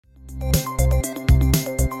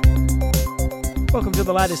Welcome to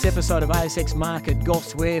the latest episode of ASX Market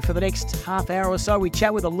Goss, where for the next half hour or so we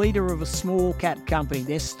chat with a leader of a small cap company,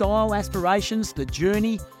 their style, aspirations, the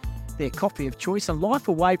journey, their coffee of choice and life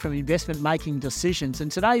away from investment making decisions.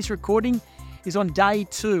 And today's recording is on day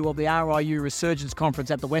 2 of the RIU Resurgence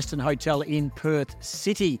Conference at the Western Hotel in Perth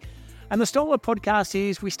City. And the style of podcast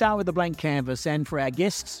is we start with a blank canvas, and for our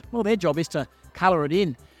guests, well, their job is to colour it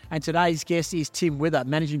in. And today's guest is Tim Wither,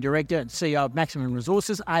 Managing Director and CEO of Maximus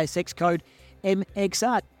Resources, ASX code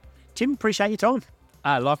MXR. Tim, appreciate your time.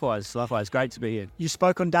 Likewise. Great to be here. You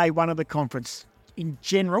spoke on day 1 of the conference. In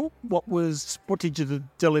general, what did you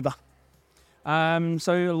deliver?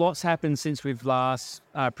 So lots happened since we've last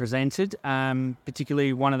presented.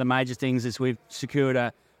 Particularly one of the major things is we've secured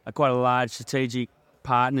a quite a large strategic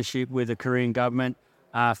partnership with the Korean government,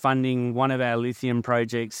 funding one of our lithium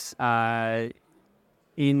projects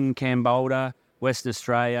in Cambodia, Western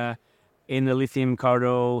Australia, in the lithium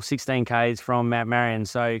corridor, 16 k's from Mount Marion.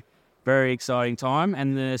 So very exciting time.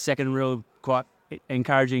 And the second real quite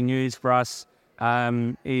encouraging news for us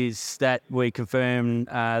is that we confirmed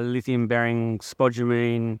lithium-bearing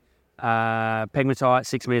spodumene pegmatite,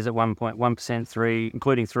 6 metres at 1.1%, 3,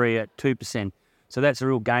 including 3 at 2%. So that's a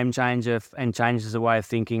real game changer and changes the way of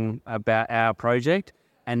thinking about our project.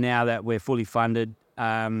 And now that we're fully funded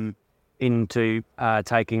into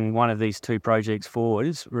taking one of these 2 projects forward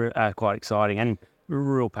is quite exciting and a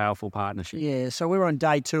real powerful partnership. Yeah, so we're on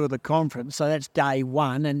day 2 of the conference, so that's day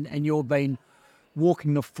 1, and you've been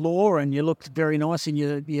walking the floor and you looked very nice in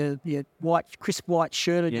your white, crisp white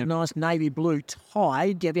shirt and your nice navy blue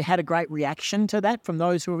tie. Have you had a great reaction to that from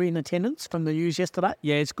those who were in attendance from the news yesterday?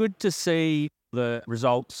 Yeah, it's good to see the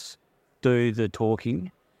results do the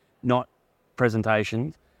talking, not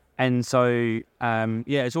presentations. And so,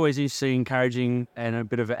 it's always interesting, encouraging, and a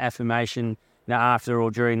bit of an affirmation. Now, after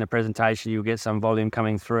or during the presentation, you'll get some volume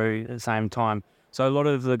coming through at the same time. So a lot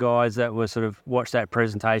of the guys that were sort of watched that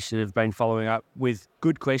presentation have been following up with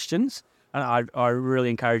good questions. And I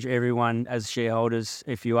really encourage everyone as shareholders,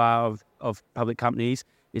 if you are of public companies,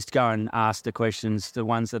 is to go and ask the questions, the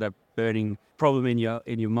ones that are burning problem in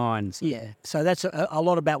your minds. Yeah, so that's a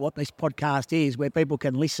lot about what this podcast is, where people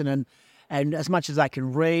can listen and as much as they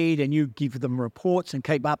can read, and you give them reports and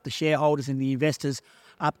keep up the shareholders and the investors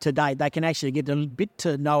up to date, they can actually get a bit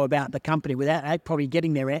to know about the company without probably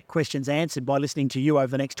getting their questions answered by listening to you over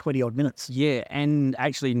the next 20 odd minutes. Yeah, and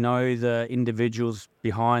actually know the individuals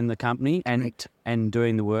behind the company and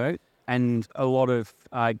doing the work, and a lot of,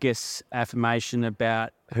 affirmation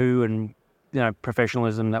about who and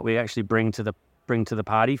professionalism that we actually bring to the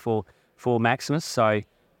party for Maximus. So.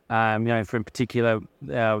 For in particular,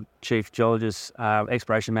 our chief geologist,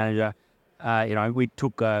 exploration manager, we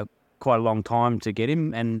took quite a long time to get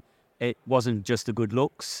him, and it wasn't just the good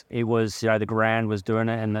looks. It was, the ground was doing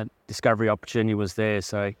it, and the discovery opportunity was there.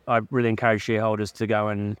 So I really encourage shareholders to go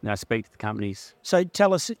and speak to the companies. So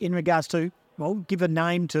tell us in regards to, give a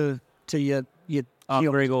name to your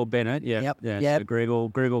Gregor Bennett. Yeah, Yep. So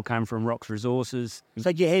Gregor came from Rox Resources.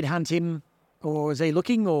 So did you headhunt him? Or was he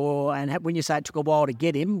looking? And when you say it took a while to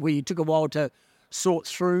get him, took a while to sort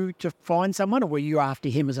through to find someone, or were you after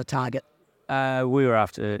him as a target? We were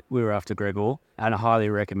after Gregor, and a highly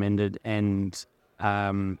recommended and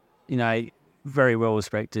very well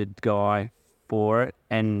respected guy for it,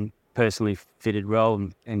 and personally fitted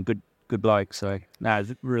well and good bloke. So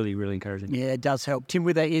it's really, really encouraging. Yeah, it does help. Tim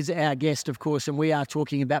Wither is our guest, of course, and we are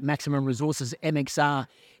talking about Maximus Resources. MXR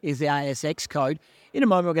is the ASX code. In a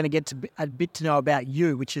moment, we're going to get to a bit to know about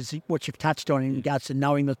you, which is what you've touched on in regards to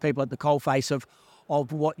knowing the people at the coalface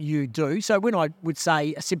of what you do. So when I would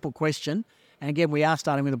say a simple question, and again, we are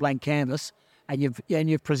starting with a blank canvas, and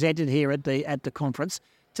you've presented here at the conference,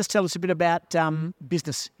 just tell us a bit about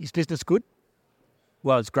business. Is business good?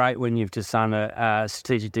 Well, it's great when you've just done a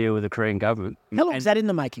strategic deal with the Korean government. How long is that in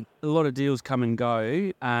the making? A lot of deals come and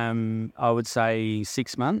go. I would say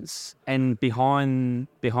 6 months. And behind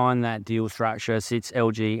that deal structure sits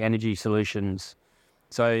LG Energy Solutions.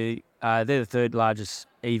 So they're the 3rd largest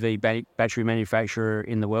EV battery manufacturer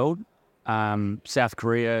in the world. South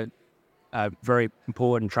Korea, a very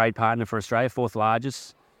important trade partner for Australia, 4th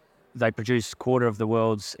largest. They produce a quarter of the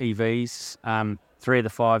world's EVs. 3 of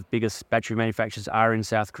the 5 biggest battery manufacturers are in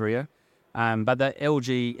South Korea. But the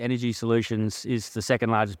LG Energy Solutions is the 2nd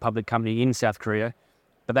largest public company in South Korea.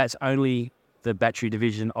 But that's only the battery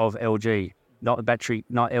division of LG, not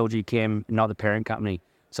LG Chem, not the parent company.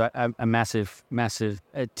 So a massive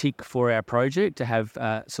tick for our project to have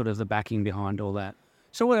sort of the backing behind all that.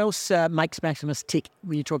 So what else makes Maximus tick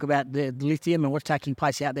when you talk about the lithium and what's taking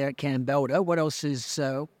place out there at Cambodia? What else is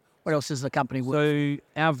What else is the company worth? So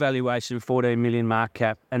our valuation, 14 million market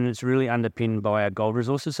cap, and it's really underpinned by our gold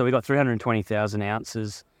resources. So we've got 320,000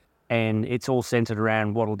 ounces, and it's all centred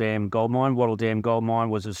around Wattle Dam Gold Mine. Wattle Dam Gold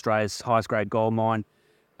Mine was Australia's highest grade gold mine,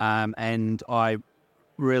 and I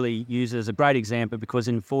really use it as a great example because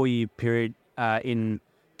in a 4-year period, in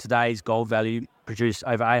today's gold value, produced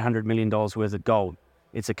over $800 million worth of gold.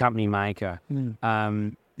 It's a company maker.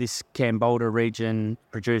 This Cambodia region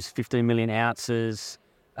produced 15 million ounces,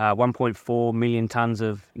 1.4 million tonnes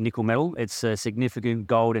of nickel metal. It's a significant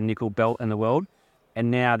gold and nickel belt in the world. And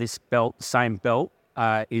now this same belt,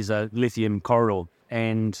 is a lithium corridor.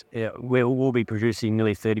 And we'll be producing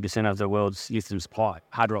nearly 30% of the world's lithium supply,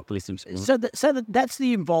 hard rock lithium supply. So that's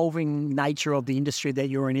the evolving nature of the industry that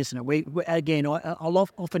you're in, isn't it? I'll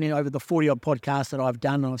often over the 40-odd podcasts that I've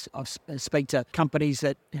done, I speak to companies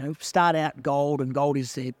that start out gold, and gold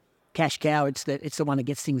is their cash cow. It's the one that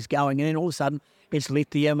gets things going, and then all of a sudden it's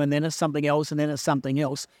lithium, and then it's something else, and then it's something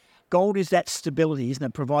else. Gold is that stability, isn't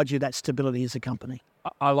it? Provides you that stability as a company.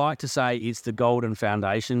 I like to say it's the golden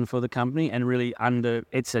foundation for the company, and really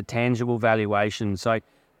it's a tangible valuation. So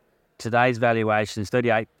today's valuation is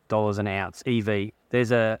 $38 an ounce EV.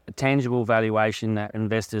 There's a tangible valuation that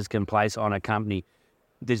investors can place on a company.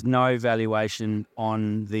 There's no valuation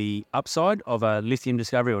on the upside of a lithium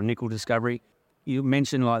discovery or nickel discovery. You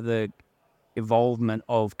mentioned like the evolvement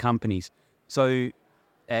of companies. So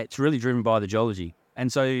it's really driven by the geology.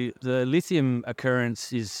 And so the lithium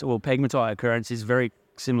occurrence pegmatite occurrence is very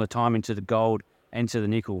similar timing to the gold and to the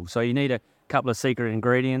nickel. So you need a couple of secret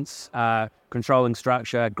ingredients, controlling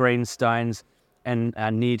structure, green stones, and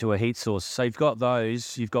near to a heat source. So you've got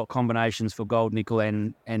those, you've got combinations for gold, nickel,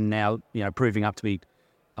 and now proving up to be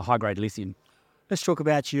a high-grade lithium. Let's talk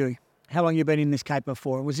about you. How long have you been in this caper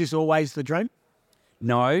for? Was this always the dream?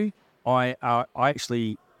 No, I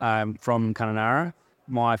actually from Kununurra.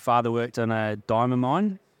 My father worked on a diamond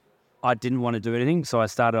mine. I didn't want to do anything, so I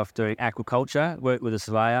started off doing aquaculture, worked with a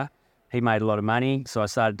surveyor. He made a lot of money, so I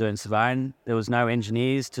started doing surveying. There was no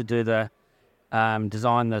engineers to do the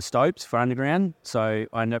design the stopes for underground, so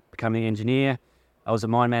I ended up becoming an engineer. I was a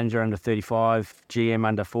mine manager under 35, GM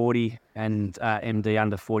under 40, and MD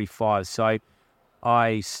under 45. So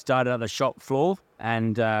I started at the shop floor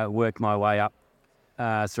and worked my way up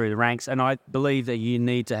through the ranks. And I believe that you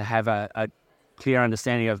need to have a clear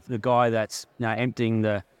understanding of the guy that's emptying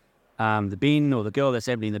the bin, or the girl that's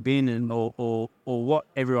emptying the bin, or what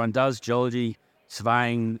everyone does: geology,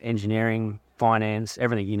 surveying, engineering, finance,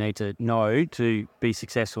 everything you need to know to be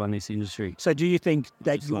successful in this industry. So do you think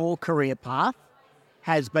that your career path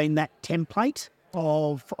has been that template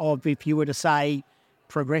of if you were to say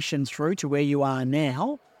progression through to where you are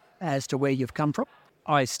now as to where you've come from?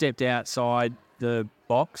 I stepped outside the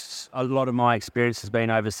box. A lot of my experience has been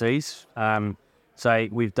overseas. So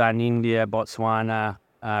we've done India, Botswana,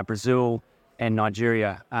 Brazil, and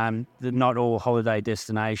Nigeria. They're not all holiday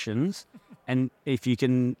destinations. And if you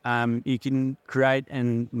can create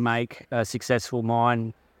and make a successful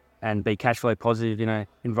mine and be cash flow positive in an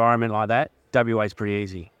environment like that, WA is pretty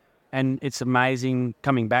easy. And it's amazing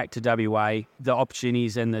coming back to WA, the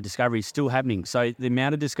opportunities and the discoveries still happening. So the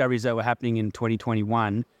amount of discoveries that were happening in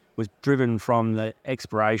 2021 was driven from the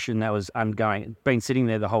exploration that was ongoing, been sitting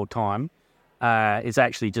there the whole time. It's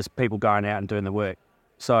actually just people going out and doing the work.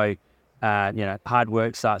 So, hard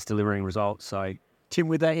work starts delivering results. So, Tim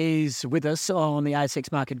Wither is with us on the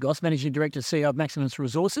ASX Market Goss, Managing Director, CEO of Maximus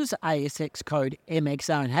Resources, ASX code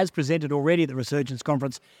MXO, and has presented already at the Resurgence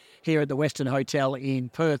Conference here at the Western Hotel in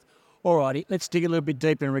Perth. All righty, let's dig a little bit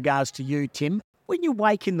deeper in regards to you, Tim. When you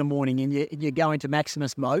wake in the morning and you go into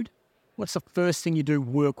Maximus mode, what's the first thing you do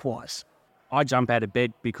work-wise? I jump out of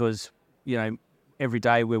bed because, every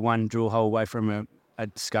day we're one drill hole away from a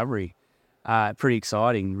discovery. Pretty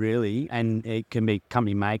exciting, really, and it can be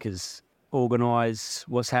company makers organise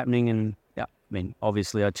what's happening, and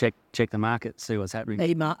obviously I check the market, see what's happening.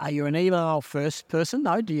 Email, are you an email first person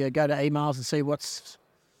though? Do you go to emails and see what's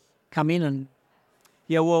come in? And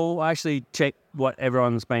yeah, well, I actually check what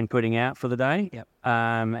everyone's been putting out for the day,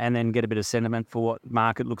 and then get a bit of sentiment for what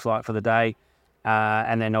market looks like for the day,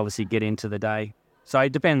 and then obviously get into the day. So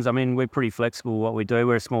it depends. I mean, we're pretty flexible what we do.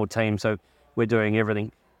 We're a small team, so we're doing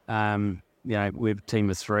everything. We're a team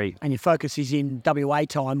of 3. And your focus is in WA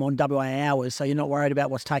time on WA hours, so you're not worried about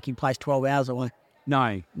what's taking place 12 hours away?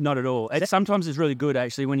 No, not at all. Sometimes it's really good,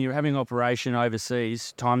 actually, when you're having operation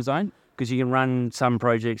overseas time zone, because you can run some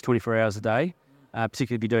projects 24 hours a day,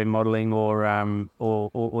 particularly if you're doing modelling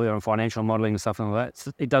or financial modelling and stuff like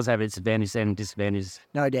that. It does have its advantages and disadvantages.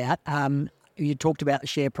 No doubt. You talked about the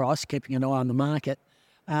share price, keeping an eye on the market.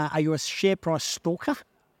 Are you a share price stalker?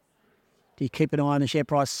 Do you keep an eye on the share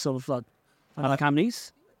price sort of like Other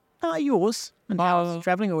companies? yours and how it's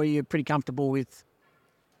travelling, or are you pretty comfortable with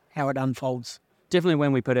how it unfolds? Definitely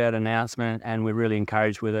when we put out an announcement and we're really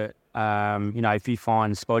encouraged with it. If you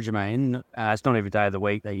find spodumene, it's not every day of the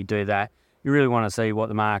week that you do that. You really want to see what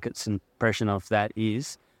the market's impression of that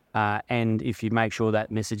is, and if you make sure that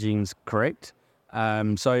messaging's correct.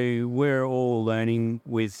 So we're all learning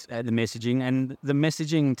with the messaging, and the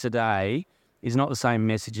messaging today is not the same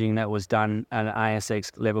messaging that was done at an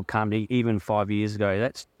ASX level company even 5 years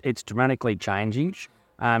ago. It's dramatically changing.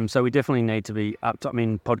 So we definitely need to be up to,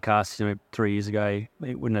 podcasts 3 years ago,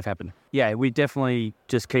 it wouldn't have happened. Yeah, we definitely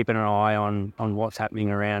just keeping an eye on what's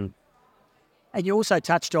happening around. And you also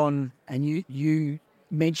touched on, and you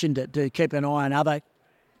mentioned it, to keep an eye on other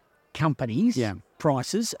companies'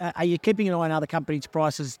 prices. Are you keeping an eye on other companies'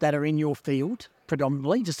 prices that are in your field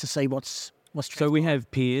predominantly, just to see what's So we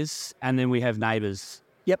have peers and then we have neighbours.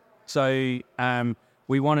 Yep. So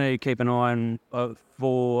we want to keep an eye on,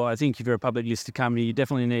 I think if you're a public listed company, you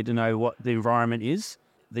definitely need to know what the environment is,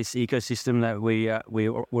 this ecosystem that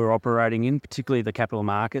we're operating in, particularly the capital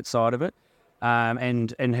market side of it,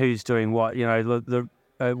 and who's doing what. The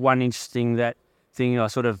one interesting thing I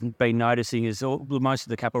sort of been noticing is most of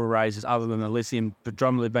the capital raises, other than the lithium,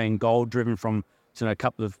 predominantly being gold driven from a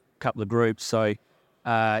couple of groups. So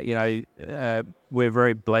we're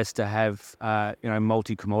very blessed to have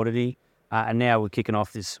multi commodity, and now we're kicking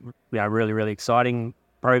off this really, really exciting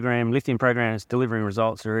program. Lithium program is delivering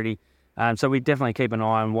results already. So we definitely keep an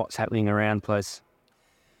eye on what's happening around place.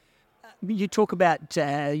 You talk about,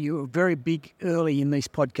 you were very big early in this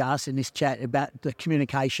podcast, in this chat, about the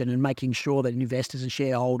communication and making sure that investors and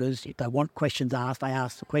shareholders, if they want questions asked, they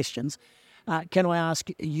ask the questions. Can I ask,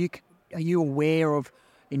 are you aware of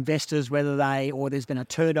investors, whether there's been a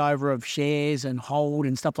turnover of shares and hold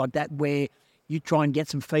and stuff like that, where you try and get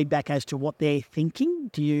some feedback as to what they're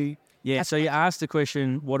thinking? Do you? Yeah, so you ask the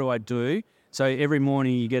question, what do I do? So every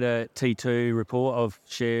morning you get a T2 report of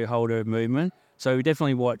shareholder movement. So we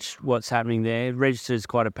definitely watch what's happening there. Register is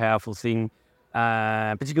quite a powerful thing,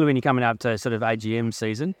 particularly when you're coming up to sort of AGM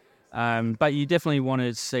season. But you definitely want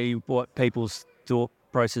to see what people's thought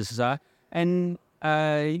processes are. And,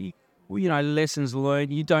 lessons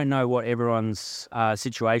learned. You don't know what everyone's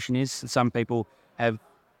situation is. Some people have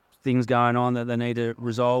things going on that they need to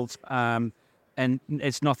resolve. And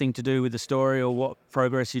it's nothing to do with the story or what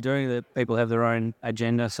progress you're doing. That people have their own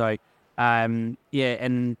agenda. So, and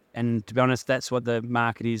to be honest, that's what the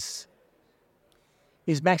market is.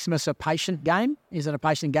 Is Maximus a patient game? Is it a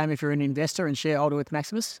patient game if you're an investor and shareholder with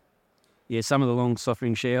Maximus? Yeah, some of the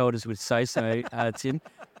long-suffering shareholders would say so, Tim.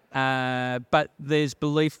 But there's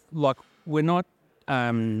belief, like we're not,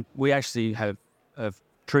 we actually have a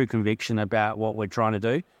true conviction about what we're trying to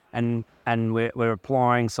do, and we're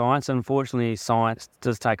applying science. Unfortunately, science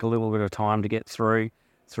does take a little bit of time to get through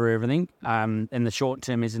everything. And the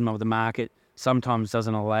short-termism of the market sometimes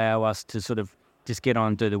doesn't allow us to sort of just get on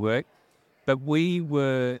and do the work. But we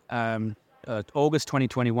were, August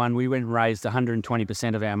 2021, we went and raised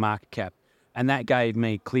 120% of our market cap. And that gave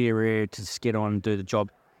me clear air to just get on and do the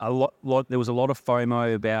job. There was a lot of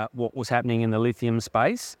FOMO about what was happening in the lithium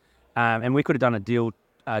space. And we could have done a deal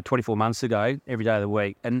 24 months ago, every day of the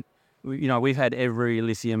week. And, we've had every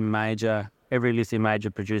lithium major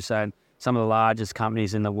producer and some of the largest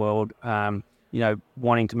companies in the world,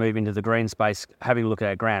 wanting to move into the green space, having a look at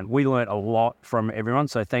our ground. We learnt a lot from everyone.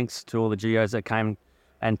 So thanks to all the geos that came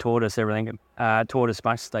and taught us everything, taught us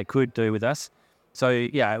much as they could do with us. So,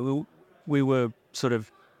 yeah, we were sort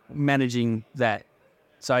of managing that.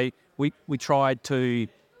 So we tried to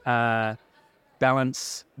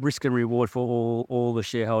balance risk and reward for all the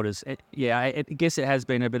shareholders. I guess it has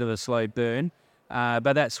been a bit of a slow burn,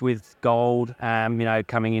 but that's with gold,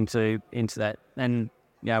 coming into that. And,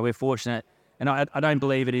 we're fortunate. And I don't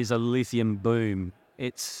believe it is a lithium boom.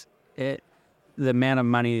 It's the amount of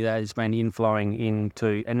money that has been inflowing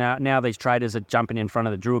into, and now these traders are jumping in front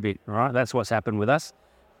of the drill bit, right? That's what's happened with us.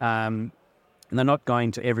 And they're not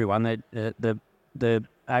going to everyone.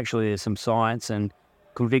 Actually, there's some science and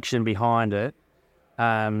conviction behind it.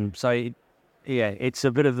 It's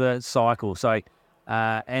a bit of a cycle. So,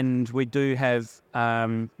 and we do have,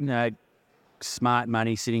 smart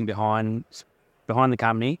money sitting behind the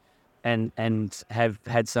company, and have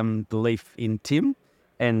had some belief in Tim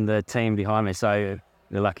and the team behind me. So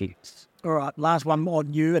we're lucky. All right, last one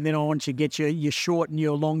on you, and then I want you to get your short and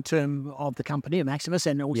your long term of the company at Maximus,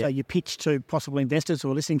 and also your pitch to possible investors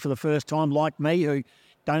who are listening for the first time, like me, who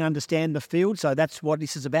don't understand the field. So that's what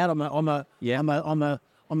this is about. I'm a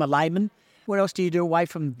layman. What else do you do away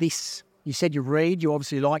from this? You said you read. You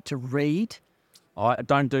obviously like to read. I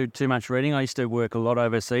don't do too much reading. I used to work a lot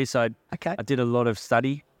overseas, so Okay. I did a lot of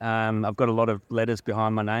study. I've got a lot of letters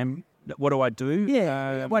behind my name. What do I do?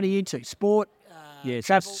 Yeah. What are you into? Sport?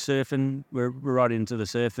 Travel? Surfing. We're right into the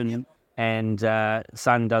surfing. And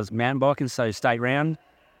son does mountain biking, so state round.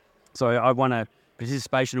 So I won a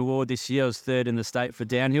participation award this year. I was third in the state for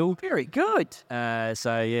downhill. Very good. I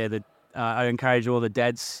encourage all the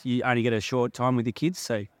dads. You only get a short time with your kids,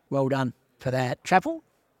 so Well done for that. Travel?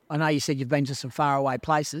 I know you said you've been to some faraway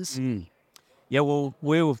places. yeah.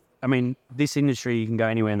 Well, this industry, you can go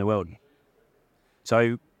anywhere in the world.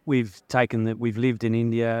 So we've lived in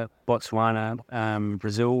India, Botswana,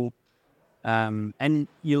 Brazil, and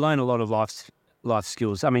you learn a lot of life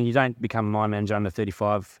skills. I mean, you don't become a mine manager under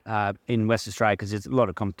 35 in West Australia because there's a lot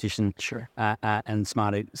of competition. Sure. And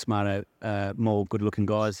smarter, more good-looking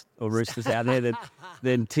guys or roosters out there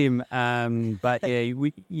than Tim. But yeah,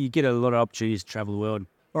 you get a lot of opportunities to travel the world.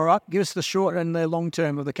 All right, give us the short and the long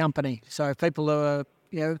term of the company. So if people are,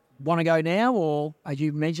 want to go now, or as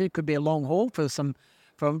you mentioned, it could be a long haul for some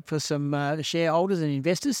shareholders and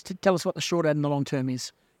investors. Tell us what the short and the long term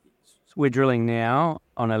is. We're drilling now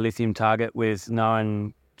on a lithium target with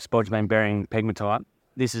known spodumene-bearing pegmatite.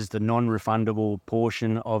 This is the non-refundable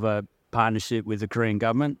portion of a partnership with the Korean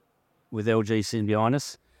government, with LG sitting behind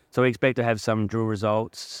us. So we expect to have some drill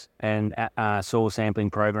results and a soil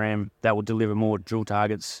sampling program that will deliver more drill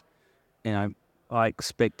targets. I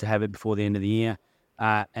expect to have it before the end of the year.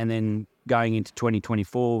 And then going into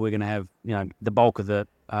 2024, we're going to have, the bulk of the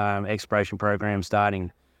exploration program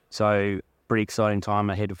starting. So pretty exciting time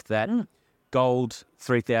ahead of that. Gold,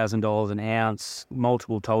 $3,000 an ounce,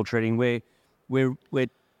 multiple toll treating. We're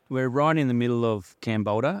right in the middle of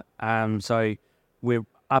Cambodia. So we're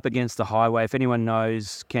up against the highway. If anyone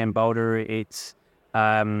knows Cambodia, it's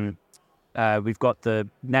we've got the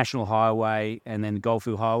National Highway and then the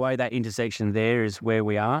Goldfield Highway. That intersection there is where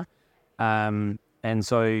we are. And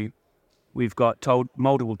so we've got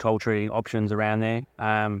multiple toll treating options around there.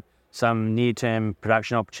 Some near-term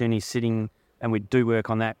production opportunities sitting, and we do work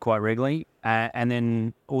on that quite regularly. And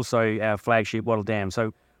then also our flagship Wattle Dam.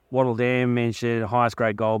 So Wattle Dam mentioned highest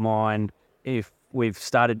grade gold mine. If we've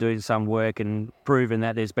started doing some work and proven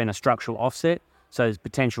that there's been a structural offset, so there's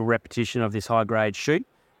potential repetition of this high grade shoot,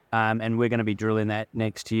 and we're going to be drilling that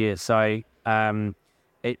next year. So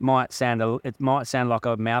it might sound like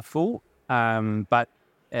a mouthful, but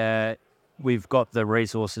we've got the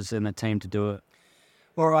resources and the team to do it.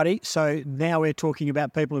 Alrighty, so now we're talking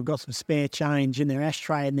about people who've got some spare change in their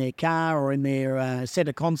ashtray in their car or in their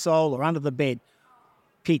centre console or under the bed.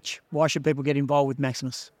 Pitch, why should people get involved with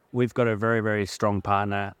Maximus? We've got a very, very strong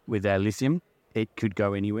partner with our lithium. It could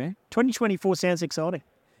go anywhere. 2024 sounds exciting.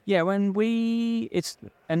 Yeah, and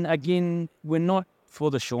again, we're not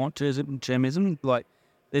for the short-termism. Like,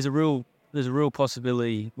 there's a real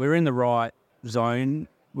possibility. We're in the right zone.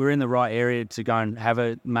 We're in the right area to go and have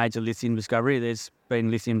a major lithium discovery. There's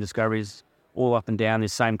been lithium discoveries all up and down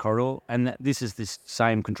this same corridor, and this is this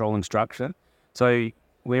same controlling structure. So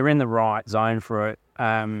we're in the right zone for it.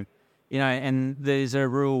 And there's a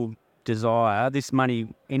real desire. This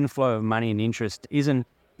inflow of money and interest isn't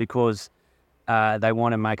because they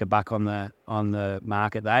want to make a buck on the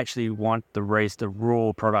market. They actually want the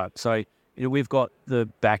raw product. So we've got the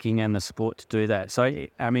backing and the support to do that. So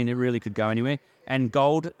it really could go anywhere. And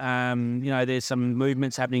gold, there's some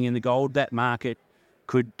movements happening in the gold. That market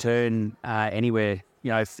could turn anywhere.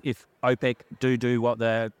 If OPEC do what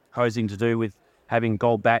they're posing to do with having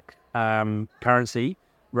gold-backed currency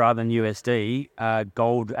rather than USD,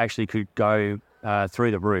 gold actually could go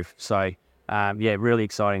through the roof. So, really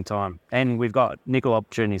exciting time. And we've got nickel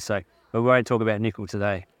opportunities, but we won't talk about nickel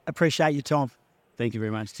today. Appreciate your time. Thank you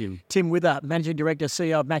very much, Tim. Tim Wither, Managing Director,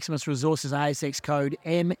 CEO of Maximus Resources, ASX code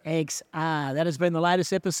MXR. That has been the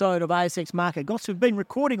latest episode of ASX Market Goss. We've been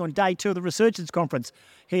recording on day 2 of the Resurgence Conference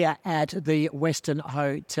here at the Western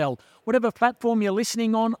Hotel. Whatever platform you're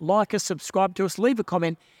listening on, like us, subscribe to us, leave a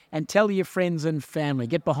comment, and tell your friends and family.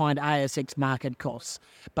 Get behind ASX Market Goss.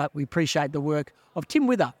 But we appreciate the work of Tim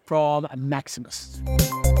Wither from Maximus.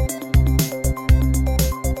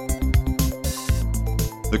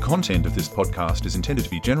 The content of this podcast is intended to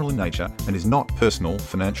be general in nature and is not personal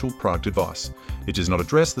financial product advice. It does not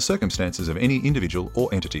address the circumstances of any individual or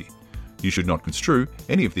entity. You should not construe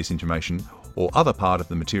any of this information or other part of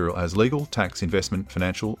the material as legal, tax, investment,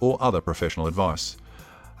 financial, or other professional advice.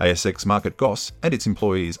 ASX Market Goss and its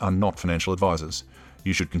employees are not financial advisors.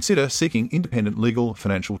 You should consider seeking independent legal,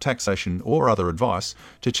 financial, taxation, or other advice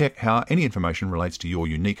to check how any information relates to your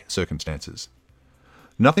unique circumstances.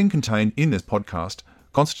 Nothing contained in this podcast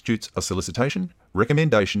constitutes a solicitation,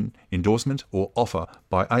 recommendation, endorsement, or offer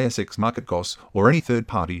by ASX Market Goss or any third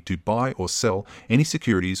party to buy or sell any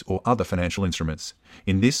securities or other financial instruments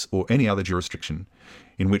in this or any other jurisdiction,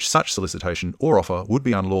 in which such solicitation or offer would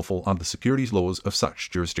be unlawful under the securities laws of such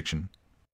jurisdiction.